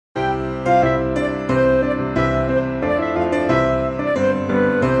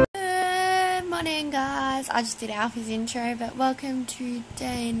I just did Alfie's intro, but welcome to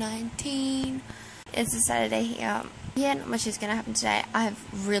day 19. It's a Saturday here. Yeah, not much is going to happen today. I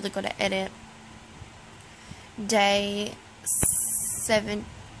have really got to edit day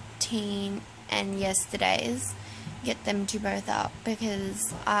 17 and yesterday's. Get them to both up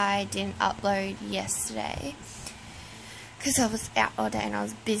because I didn't upload yesterday because I was out all day and I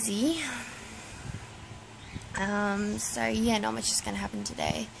was busy. So yeah, not much is going to happen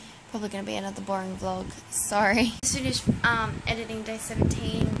today. Probably going to be another boring vlog. Sorry. Just finished editing day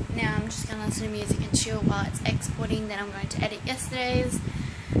 17. Now I'm just going to listen to music and chill while it's exporting. Then I'm going to edit yesterday's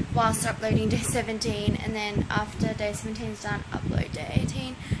whilst uploading day 17. And then after day 17 is done, upload day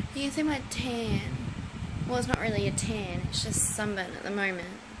 18. You can see my tan. Well, it's not really a tan. It's just sunburn at the moment.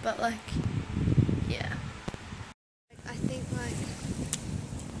 But like, yeah. I think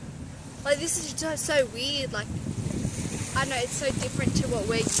like this is just so weird. Like, I don't know, it's so different to what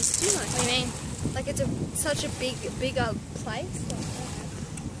we're used to. Like, What do you mean? Like it's such a bigger place. Like,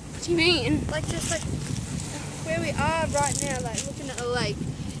 What do you mean? like just like where we are right now, like looking at the lake.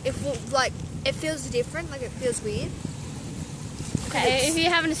 It feels different. Like it feels weird. Okay, if you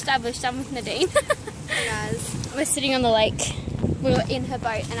haven't established, I'm with Nadine. Hey guys, We're sitting on the lake. We were in her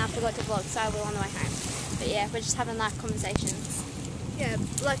boat and I forgot to vlog, so I will on the way home. But yeah, we're just having life conversations. yeah,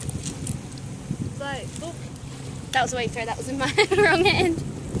 like look. That was a weak throw, that was in my wrong hand.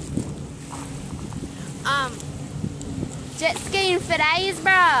 Jet skiing for days,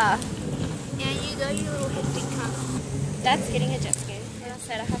 bruh. Yeah, you go, you little hectic cunt. Dad's getting a jet ski. Like I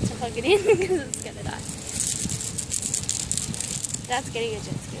said, I have to plug it in because it's gonna die. Dad's getting a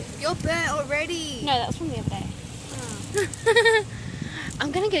jet ski. You're burnt already. No, that was from the other day. Oh.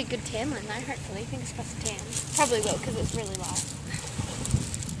 I'm gonna get a good tan line though, hopefully. Fingers crossed a tan. Probably will because it's really light.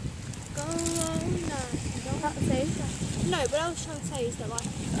 Go on, no. No, what I was trying to say is that like,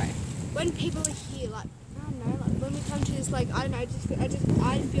 Sorry. when people are here, like, I don't know, like when we come to this, like, I don't know,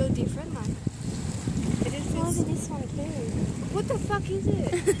 I feel different, like, it just feels. This one too. What the fuck is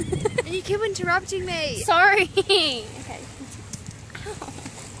it? And you keep interrupting me. Sorry. Okay. Ow.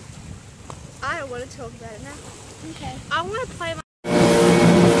 I don't want to talk about it now. Okay. I want to play my.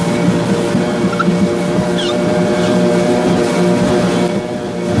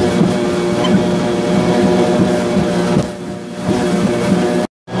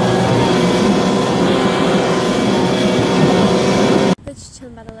 We're just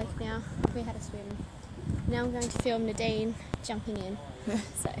chilling by the lake now. We had a swim. Now I'm going to film Nadine jumping in.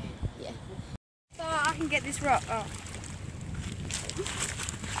 So, yeah. So I can get this rock. Oh.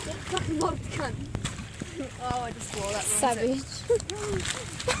 Get fucking locked, cunt. Oh, I just swore that wrong. Savage.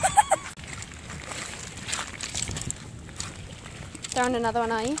 Throwing another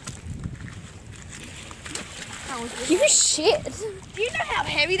one, are you? You shit. Do you know how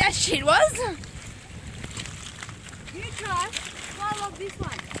heavy that shit was? You try. I love this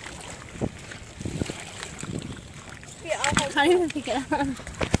one. Yeah, I'll hold. Can't even pick it up.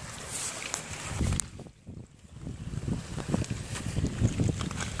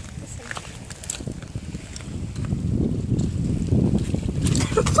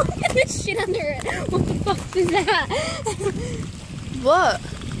 Look at this shit under it. What the fuck is that? What?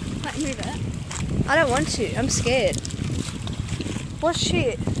 Like, move it. I don't want to. I'm scared. What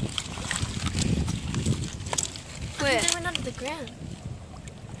shit? Where? They went under the ground.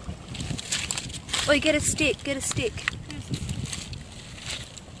 Oh, get a stick. Get a stick.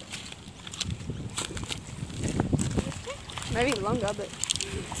 Maybe longer, but.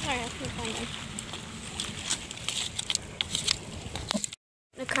 Sorry, I couldn't find them.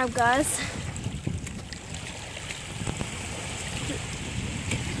 The crab, guys.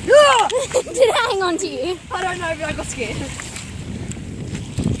 Did it hang on to you? I don't know, but I got scared.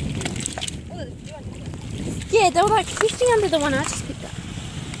 Yeah, they were like 50 under the one I just picked up.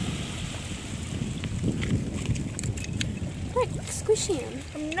 Like squishing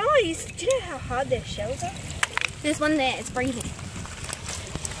them. Nice. Do you know how hard their shells are? There's one there, it's breathing.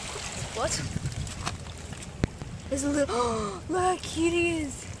 What? There's a little. Oh, look, it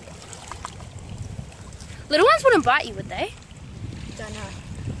is. Little ones wouldn't bite you, would they? Don't know.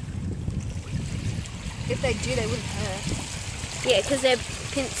 If they do, they wouldn't hurt. Yeah, because their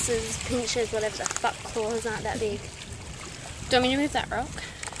pinchers, whatever the fuck, claws aren't that big. Do you want me to move that rock?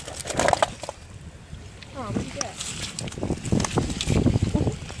 Oh, what did you get?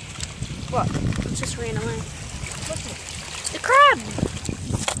 What? It just ran away. What's it? The crab!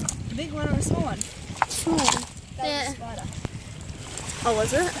 The big one or a small one? Small. That Yeah. was a spider. Oh,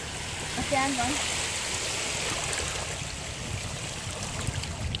 was it? I found one.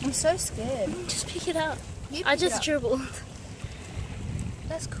 I'm so scared. Just pick it up. You I pick it just up. dribbled.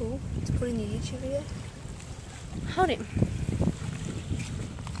 That's cool to put in your YouTube video. Hold him.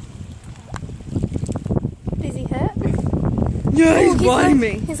 Is he hurt? Yeah, Oh, he's biting like,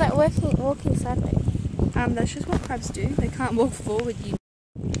 me. He's like walking sideways. That's just what crabs do. They can't walk forward.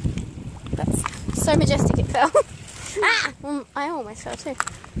 That's so majestic it fell. Ah! I almost fell too.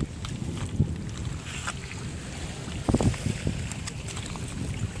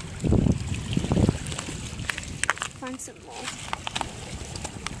 Find some more.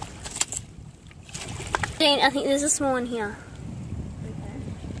 Dean, I think there's a small one here. Okay.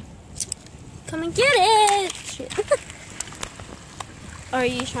 Come and get it! Shit. Or are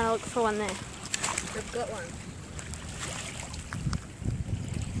you trying to look for one there? I've got one.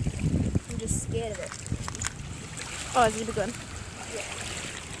 I'm just scared of it. Oh, is it a big one? Yeah.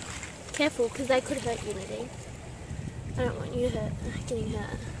 Careful, because they could hurt you, Nadine. I don't want you getting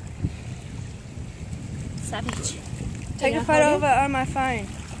hurt. Savage. Take a photo of it on my phone.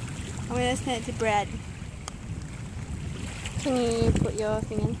 I'm going to send it to Brad. Can you put your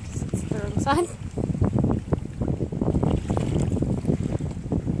thing in? Because it's the wrong side.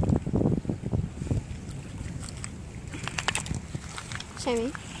 Show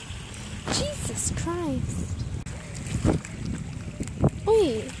me. Jesus Christ.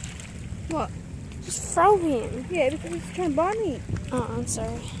 Oi. What? Just throw him. Yeah, because he's trying to bite me. Oh, I'm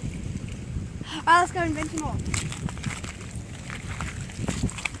sorry. Let's go invent some more.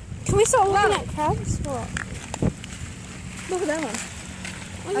 Can we start looking at crabs? What? Look at that one.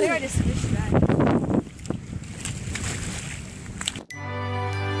 I think I just switched that.